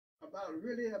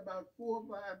about 4 or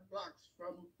 5 blocks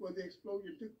from where the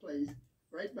explosion took place,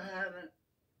 right behind a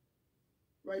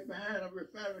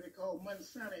refinery called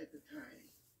Monsanto at the time.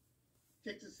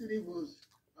 Texas City was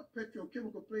a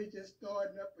petrochemical place just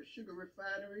starting up, a sugar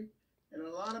refinery, and a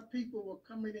lot of people were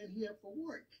coming in here for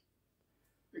work.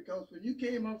 Because when you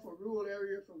came off a rural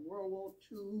area from World War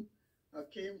II,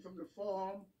 came from the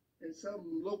farm in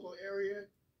some local area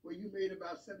where you made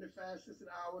about 75 cents an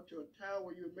hour to a town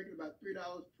where you were making about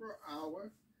 $3 per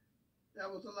hour, that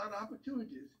was a lot of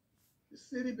opportunities. The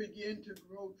city began to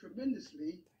grow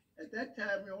tremendously. At that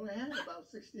time, we only had about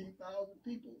 16,000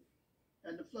 people.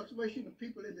 And the fluctuation of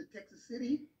people into Texas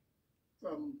City,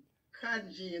 from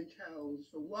cotton gin towns,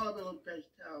 from watermelon patch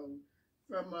towns,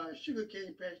 from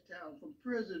sugarcane patch town, from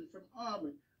prison, from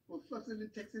army, was fluctuating in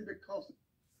Texas because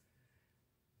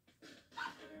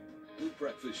The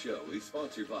Breakfast Show is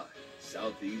sponsored by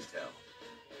Southeast Health.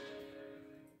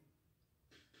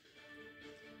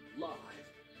 Live,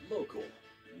 local,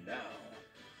 now.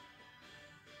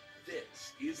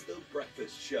 This is The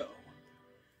Breakfast Show.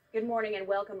 Good morning and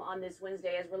welcome on this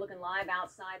Wednesday as we're looking live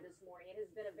outside this morning. It has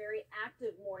been a very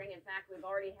active morning. In fact, we've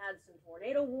already had some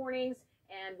tornado warnings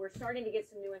and we're starting to get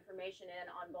some new information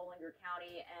in on Bollinger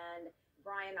County. And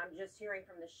Brian, I'm just hearing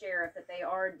from the sheriff that they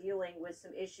are dealing with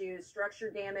some issues,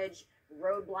 structure damage,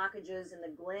 road blockages in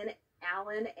the Glen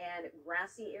Allen and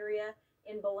Grassy area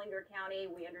in Bollinger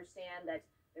County. We understand that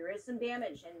there is some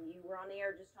damage, and you were on the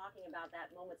air just talking about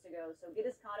that moments ago. So get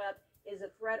us caught up. Is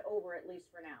the threat over, at least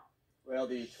for now? Well,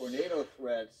 the tornado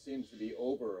threat seems to be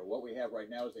over. What we have right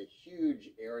now is a huge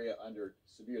area under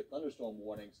severe thunderstorm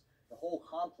warnings. The whole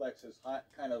complex has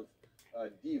kind of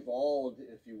devolved,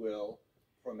 if you will,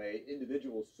 from a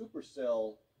individual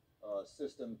supercell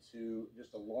system to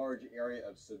just a large area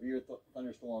of severe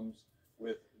thunderstorms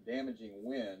with damaging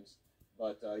winds.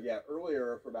 But yeah,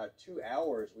 earlier for about 2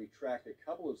 hours, we tracked a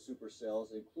couple of supercells,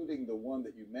 including the one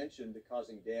that you mentioned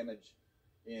causing damage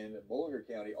in Bollinger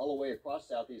County all the way across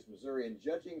southeast Missouri. And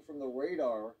judging from the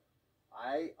radar,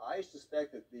 I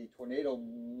suspect that the tornado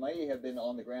may have been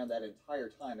on the ground that entire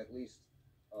time. At least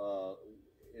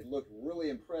it looked really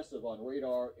impressive on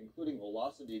radar, including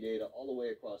velocity data all the way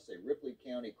across, say, Ripley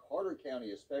County, Carter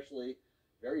County especially.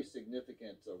 Very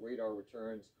significant radar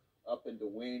returns up into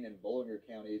Wayne and Bollinger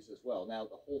counties as well. Now,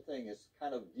 the whole thing has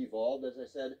kind of devolved, as I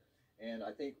said, and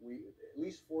I think we, at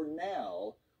least for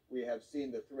now, we have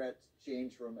seen the threat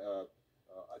change from a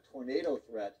tornado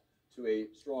threat to a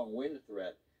strong wind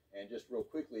threat. And just real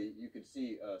quickly, you can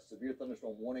see severe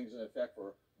thunderstorm warnings in effect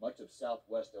for much of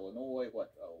southwest Illinois,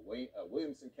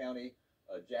 Williamson County,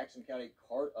 Jackson County,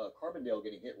 Carbondale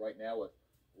getting hit right now with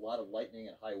a lot of lightning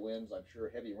and high winds. I'm sure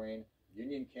heavy rain.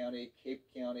 Union County, Cape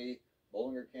County,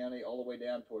 Bollinger County, all the way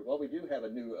down toward, well, we do have a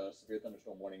new severe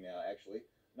thunderstorm warning now, actually.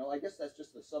 No, I guess that's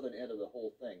just the southern end of the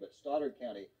whole thing. But Stoddard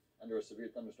County under a severe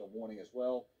thunderstorm warning as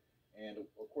well. And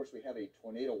of course, we have a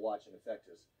tornado watch in effect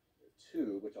as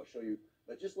too, which I'll show you.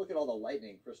 But just look at all the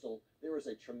lightning, Crystal. There is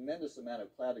a tremendous amount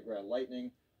of cloud-to-ground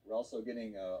lightning. We're also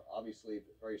getting, obviously,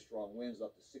 very strong winds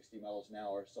up to 60 miles an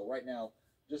hour. So right now,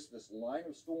 just this line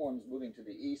of storms moving to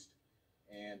the east.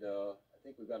 And I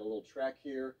think we've got a little track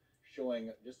here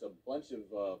showing just a bunch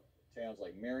of towns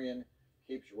like Marion,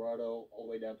 Cape Girardeau, all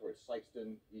the way down towards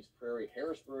Sykeston, East Prairie,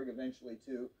 Harrisburg eventually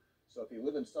too. So if you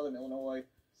live in southern Illinois,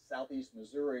 southeast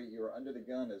Missouri, you're under the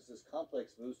gun as this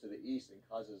complex moves to the east and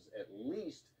causes at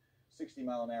least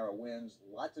 60-mile-an-hour winds.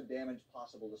 Lots of damage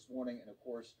possible this morning. And of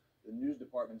course, the news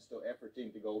department still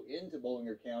efforting to go into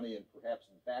Bollinger County and perhaps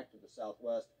back to the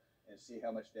southwest and see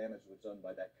how much damage was done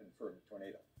by that confirmed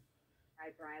tornado. All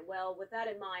right, Brian. Well, with that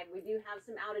in mind, we do have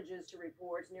some outages to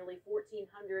report. Nearly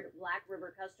 1,400 Black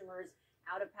River customers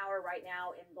out of power right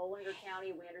now in Bollinger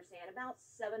County. We understand about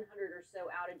 700 or so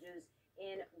outages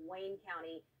in Wayne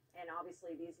County. And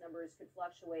obviously, these numbers could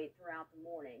fluctuate throughout the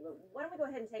morning. But why don't we go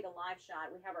ahead and take a live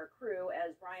shot? We have our crew,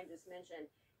 as Brian just mentioned,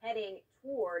 heading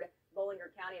toward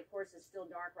Bollinger County. Of course, it's still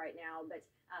dark right now, but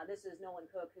this is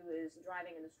Nolan Cook, who is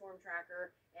driving in the storm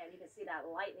tracker. And you can see that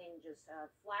lightning just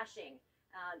flashing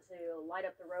to light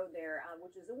up the road there,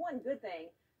 which is the one good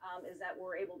thing, is that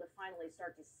we're able to finally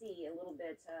start to see a little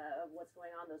bit of what's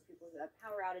going on. Those people who have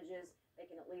power outages,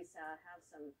 they can at least have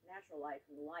some natural light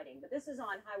from the lighting. But this is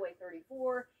on Highway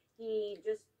 34. He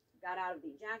just got out of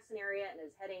the Jackson area and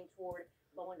is heading toward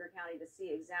Bollinger County to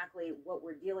see exactly what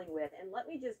we're dealing with. And let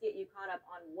me just get you caught up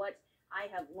on what I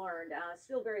have learned.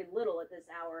 Still very little at this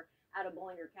hour out of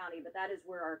Bollinger County, but that is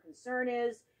where our concern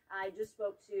is. I just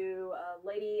spoke to a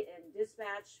lady in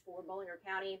dispatch for Bollinger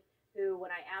County who, when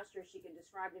I asked her if she could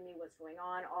describe to me what's going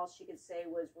on, all she could say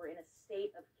was we're in a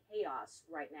state of chaos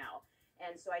right now.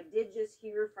 And so I did just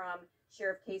hear from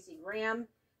Sheriff Casey Graham,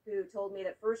 who told me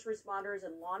that first responders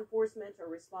and law enforcement are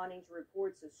responding to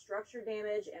reports of structure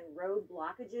damage and road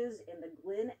blockages in the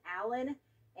Glen Allen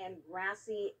and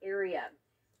Grassy area.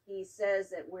 He says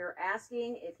that we're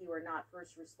asking, if you are not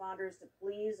first responders, to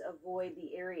please avoid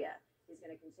the area. He's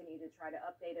going to continue to try to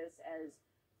update us as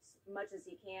much as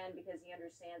he can, because he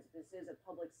understands that this is a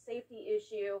public safety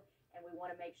issue, and we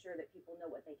want to make sure that people know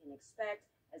what they can expect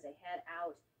as they head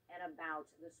out and about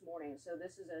this morning. So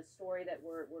this is a story that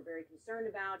we're very concerned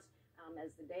about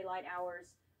as the daylight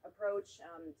hours approach,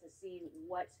 to see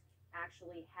what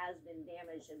actually has been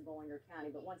damaged in Bollinger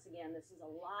County. But once again, this is a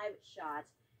live shot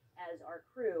as our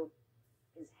crew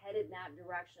is headed that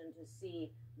direction to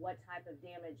see what type of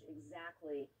damage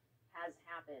exactly has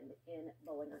happened in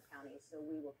Bollinger County. So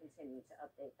we will continue to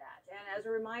update that. And as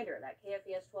a reminder, that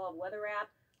KFVS 12 weather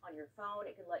app on your phone,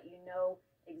 it can let you know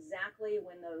exactly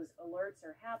when those alerts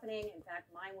are happening. In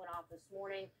fact, mine went off this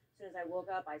morning. As soon as I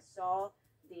woke up, I saw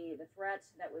the threat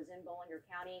that was in Bollinger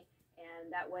County,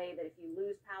 and that way that if you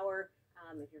lose power,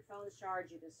 if your phone's charged,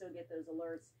 you can still get those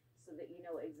alerts so that you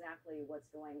know exactly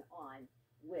what's going on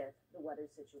with the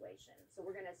weather situation. So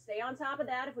we're going to stay on top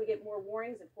of that. If we get more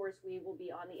warnings, of course, we will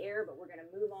be on the air, but we're going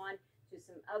to move on to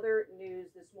some other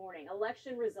news this morning.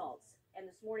 Election results. And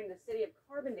this morning, the city of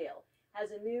Carbondale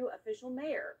has a new official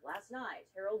mayor. Last night,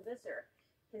 Harold Visser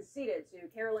conceded to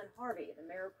Carolyn Harvey, the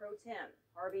mayor pro tem.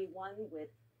 Harvey won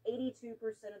with 82%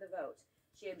 of the vote.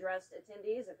 She addressed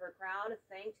attendees of her crowd,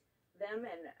 thanked them,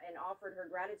 and offered her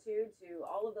gratitude to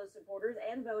all of those supporters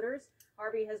and voters.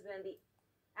 Harvey has been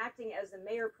acting as the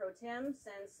mayor pro tem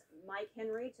since Mike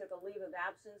Henry took a leave of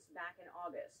absence back in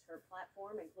August. Her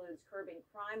platform includes curbing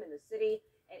crime in the city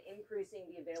and increasing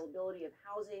the availability of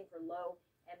housing for low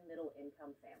and middle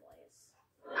income families.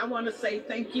 I want to say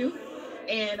thank you,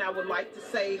 and I would like to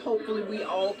say hopefully we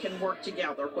all can work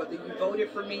together, whether you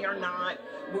voted for me or not.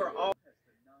 We're all has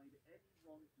denied any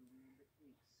wrongdoing in the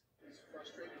case. He's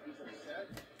frustrated, he's upset,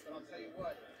 but I'll tell you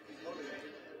what, he's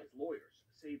motivated. His lawyers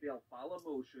say they'll file a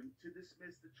motion to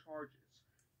dismiss the charges.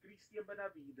 Cristian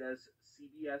Benavides,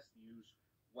 CBS News,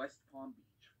 West Palm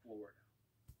Beach, Florida.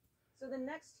 So the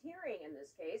next hearing in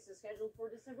this case is scheduled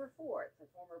for December 4th. The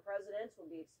former president will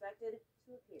be expected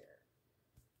to appear.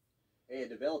 A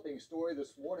developing story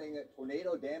this morning.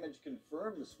 Tornado damage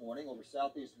confirmed this morning over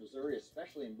southeast Missouri,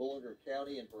 especially in Bollinger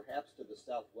County and perhaps to the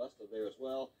southwest of there as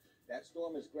well. That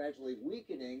storm is gradually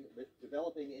weakening, but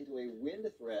developing into a wind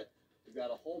threat. We've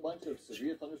got a whole bunch of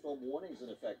severe thunderstorm warnings in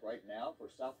effect right now for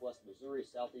southwest Missouri,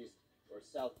 southeast or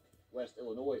southwest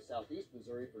Illinois, southeast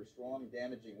Missouri for strong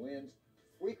damaging winds,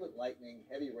 frequent lightning,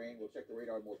 heavy rain. We'll check the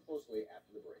radar more closely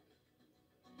after the break.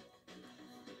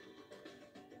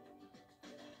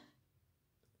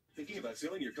 Thinking about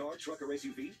selling your car, truck, or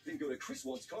SUV? Then go to Chris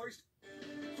Wants Cars.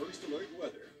 First Alert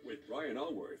Weather with Brian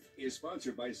Allworth is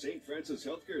sponsored by St. Francis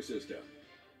Healthcare System.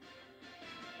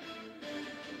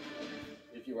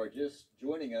 If you are just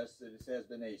joining us, it has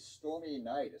been a stormy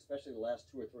night, especially the last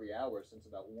 2 or 3 hours since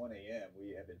about 1 a.m.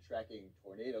 We have been tracking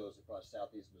tornadoes across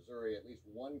southeast Missouri, at least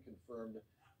one confirmed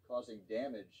causing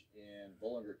damage in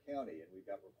Bollinger County, and we've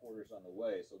got reporters on the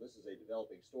way. So this is a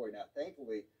developing story. Now,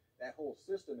 thankfully, that whole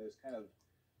system is kind of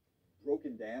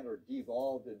broken down or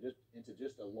devolved into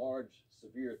just a large,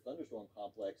 severe thunderstorm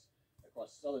complex across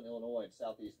southern Illinois and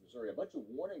southeast Missouri. A bunch of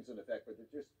warnings in effect, but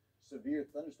they're just severe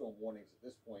thunderstorm warnings at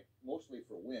this point, mostly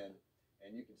for wind.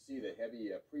 And you can see the heavy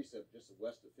precip just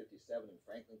west of 57 in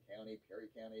Franklin County,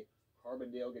 Perry County,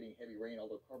 Carbondale getting heavy rain,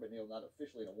 although Carbondale not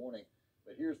officially in a warning.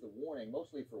 But here's the warning,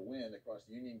 mostly for wind across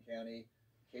Union County,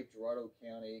 Cape Girardeau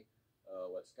County,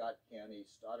 Scott County,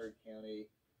 Stoddard County,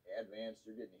 Advance,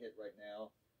 you're getting hit right now.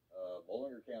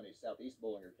 Bollinger County, southeast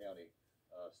Bollinger County,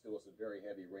 still some very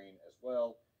heavy rain as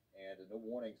well. And no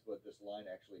warnings, but this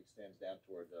line actually extends down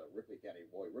toward Ripley County.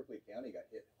 Boy, Ripley County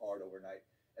got hit hard overnight.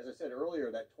 As I said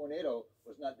earlier, that tornado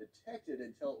was not detected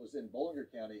until it was in Bollinger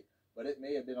County, but it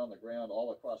may have been on the ground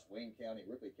all across Wayne County,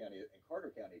 Ripley County, and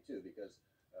Carter County too, because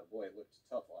boy, it looked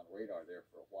tough on radar there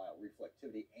for a while,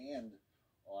 reflectivity and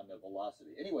on the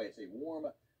velocity. Anyway, it's a warm,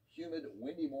 humid,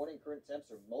 windy morning. Current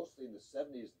temps are mostly in the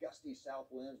 70s, gusty south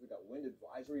winds. We've got wind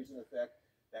advisories in effect.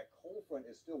 That cold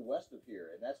front is still west of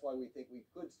here, and that's why we think we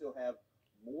could still have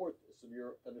more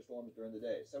severe thunderstorms during the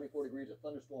day. 74 degrees of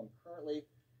thunderstorm currently,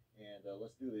 and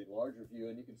let's do the larger view,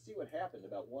 and you can see what happened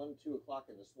about 1, 2 o'clock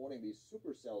in this morning. These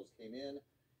supercells came in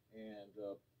and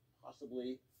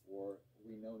possibly, or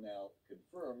we know now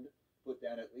confirmed, put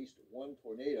down at least one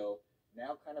tornado,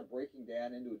 now kind of breaking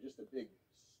down into just a big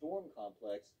storm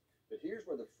complex. But here's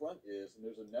where the front is, and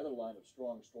there's another line of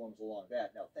strong storms along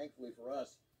that. Now, thankfully for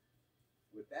us,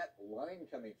 with that line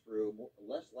coming through,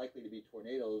 less likely to be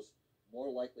tornadoes,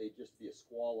 more likely just to be a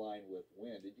squall line with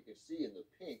wind. And you can see in the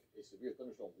pink a severe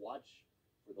thunderstorm watch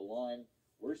for the line.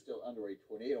 We're still under a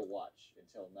tornado watch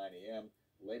until 9 a.m.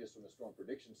 The latest from the Storm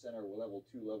Prediction Center, level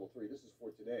 2, level 3. This is for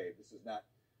today. This is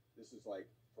like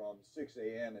from 6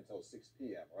 a.m. until 6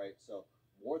 p.m., right? So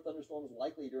more thunderstorms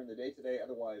likely during the day today,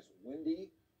 otherwise windy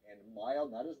and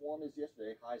mild, not as warm as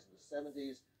yesterday, highs in the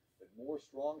 70s, but more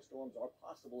strong storms are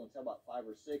possible until about 5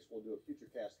 or 6. We'll do a future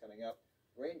cast coming up.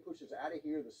 Rain pushes out of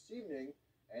here this evening,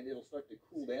 and it'll start to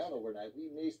cool down overnight. We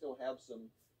may still have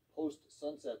some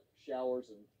post-sunset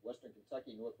showers in western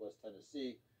Kentucky, northwest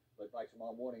Tennessee, but by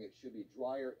tomorrow morning it should be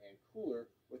drier and cooler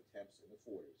with temps in the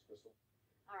 40s. Crystal?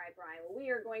 All right, Brian. Well,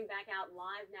 we are going back out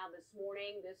live now this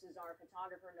morning. This is our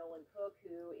photographer, Nolan Cook,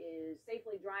 who is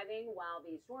safely driving while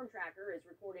the storm tracker is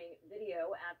recording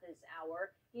video at this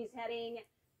hour. He's heading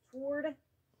toward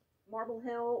Marble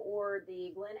Hill or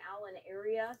the Glen Allen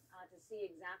area to see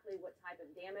exactly what type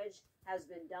of damage has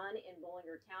been done in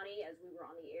Bollinger County. As we were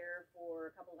on the air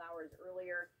for a couple of hours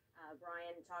earlier,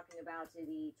 Brian talking about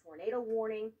the tornado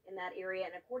warning in that area.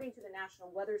 And according to the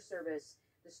National Weather Service,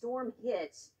 the storm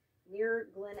hit near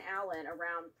Glen Allen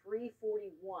around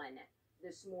 3:41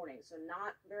 this morning, so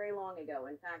not very long ago.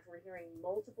 In fact, we're hearing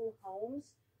multiple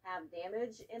homes have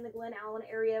damage in the Glen Allen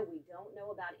area. We don't know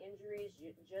about injuries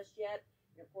just yet.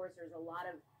 And of course, there's a lot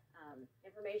of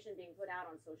information being put out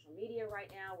on social media right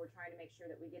now. We're trying to make sure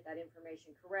that we get that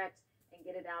information correct and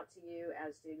get it out to you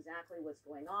as to exactly what's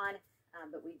going on.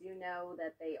 But we do know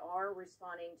that they are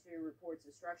responding to reports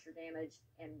of structure damage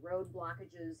and road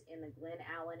blockages in the Glen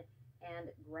Allen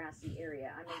and Grassy area.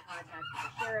 I'm in contact with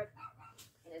the sheriff,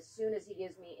 and as soon as he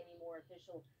gives me any more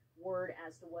official word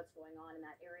as to what's going on in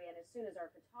that area, and as soon as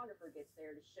our photographer gets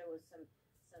there to show us some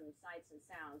sights and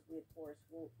sounds, we of course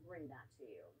will bring that to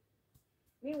you.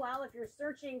 Meanwhile, if you're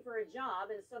searching for a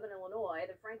job in Southern Illinois,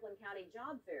 the Franklin County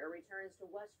Job Fair returns to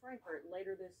West Frankfort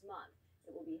later this month.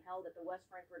 It will be held at the West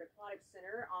Frankfort Aquatic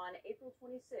Center on April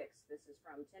 26th. This is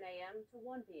from 10 a.m. to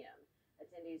 1 p.m.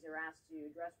 Attendees are asked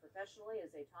to dress professionally as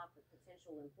they talk with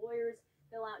potential employers,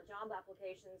 fill out job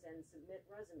applications, and submit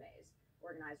resumes.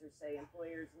 Organizers say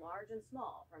employers large and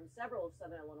small from several of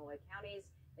Southern Illinois counties,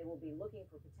 they will be looking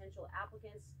for potential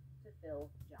applicants to fill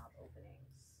job openings.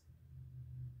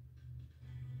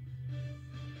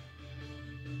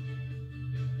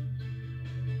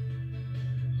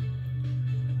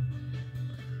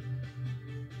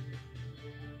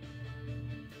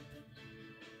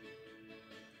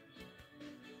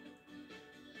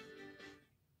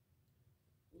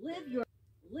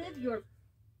 Live your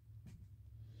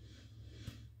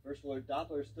First alert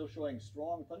Doppler is still showing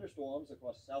strong thunderstorms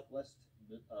across southwest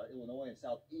Illinois and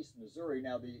southeast Missouri.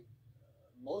 Now,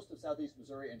 most of southeast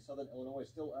Missouri and southern Illinois is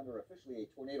still under officially a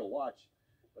tornado watch,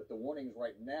 but the warnings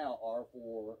right now are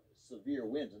for severe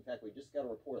winds. In fact, we just got a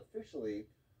report officially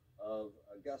of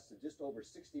gusts of just over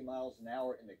 60 miles an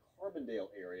hour in the Carbondale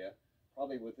area,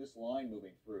 probably with this line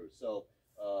moving through. So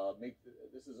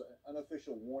this is an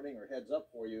unofficial warning or heads up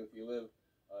for you if you live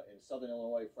in southern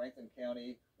Illinois, Franklin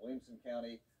County, Williamson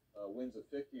County. Winds of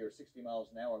 50 or 60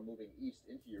 miles an hour moving east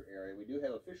into your area. We do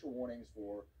have official warnings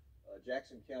for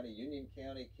Jackson County, Union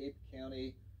County, Cape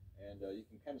County, and you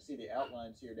can kind of see the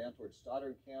outlines here down towards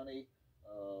Stoddard County,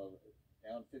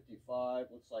 down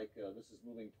 55. Looks like this is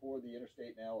moving toward the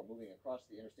interstate now, or moving across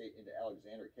the interstate into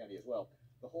Alexander County as well.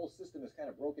 The whole system is kind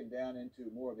of broken down into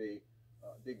more of a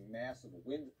big mass of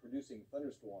wind-producing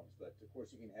thunderstorms, but of course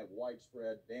you can have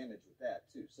widespread damage with that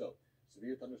too. So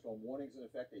severe thunderstorm warnings in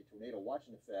effect, a tornado watch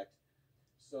in effect.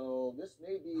 So this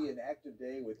may be an active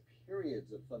day with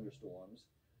periods of thunderstorms.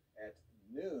 At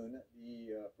noon,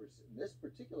 this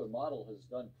particular model has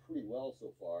done pretty well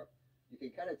so far. You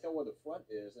can kind of tell where the front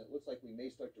is, and it looks like we may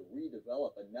start to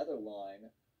redevelop another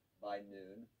line by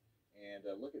noon. And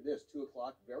look at this, 2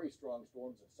 o'clock, very strong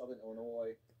storms in southern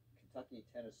Illinois, Kentucky,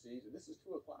 Tennessee. So this is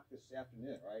 2 o'clock this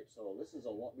afternoon, right? So this is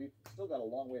we've still got a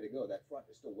long way to go. That front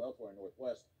is still well to our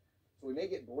northwest. So we may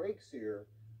get breaks here,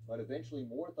 but eventually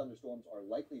more thunderstorms are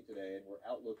likely today, and we're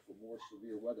outlook for more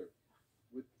severe weather.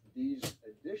 With these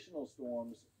additional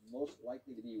storms most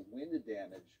likely to be wind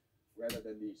damage rather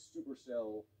than the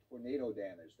supercell tornado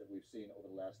damage that we've seen over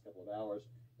the last couple of hours.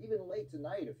 Even late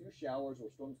tonight, a few showers or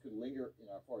storms could linger in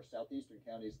our far southeastern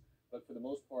counties, but for the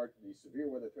most part, the severe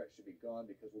weather threat should be gone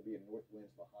because we'll be in north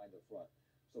winds behind the front.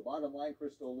 So bottom line,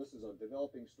 Crystal, this is a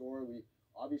developing story. We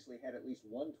obviously had at least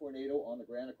one tornado on the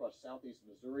ground across southeast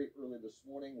Missouri early this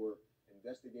morning. We're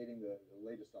investigating the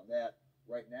latest on that.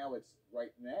 Right now,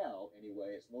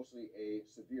 it's mostly a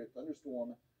severe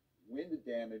thunderstorm wind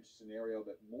damage scenario,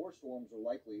 but more storms are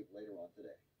likely later on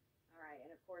today. All right,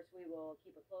 and of of course, we will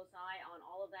keep a close eye on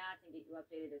all of that and get you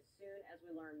updated as soon as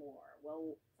we learn more.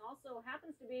 Well, it also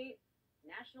happens to be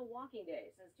National Walking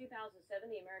Day. Since 2007,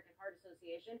 the American Heart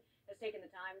Association has taken the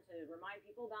time to remind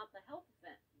people about the health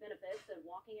benefits of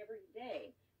walking every day.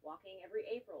 Walking every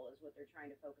April is what they're trying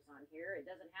to focus on here. It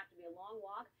doesn't have to be a long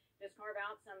walk. Just carve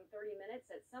out some 30 minutes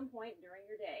at some point during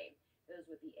your day. Those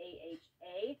with the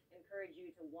AHA encourage you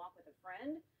to walk with a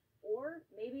friend or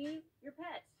maybe your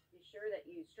pet. Be sure that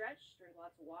you stretch, drink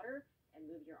lots of water, and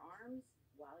move your arms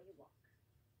while you walk.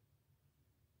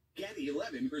 Get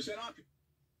 11% off.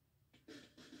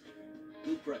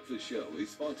 The Breakfast Show is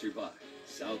sponsored by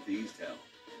Southeast Health.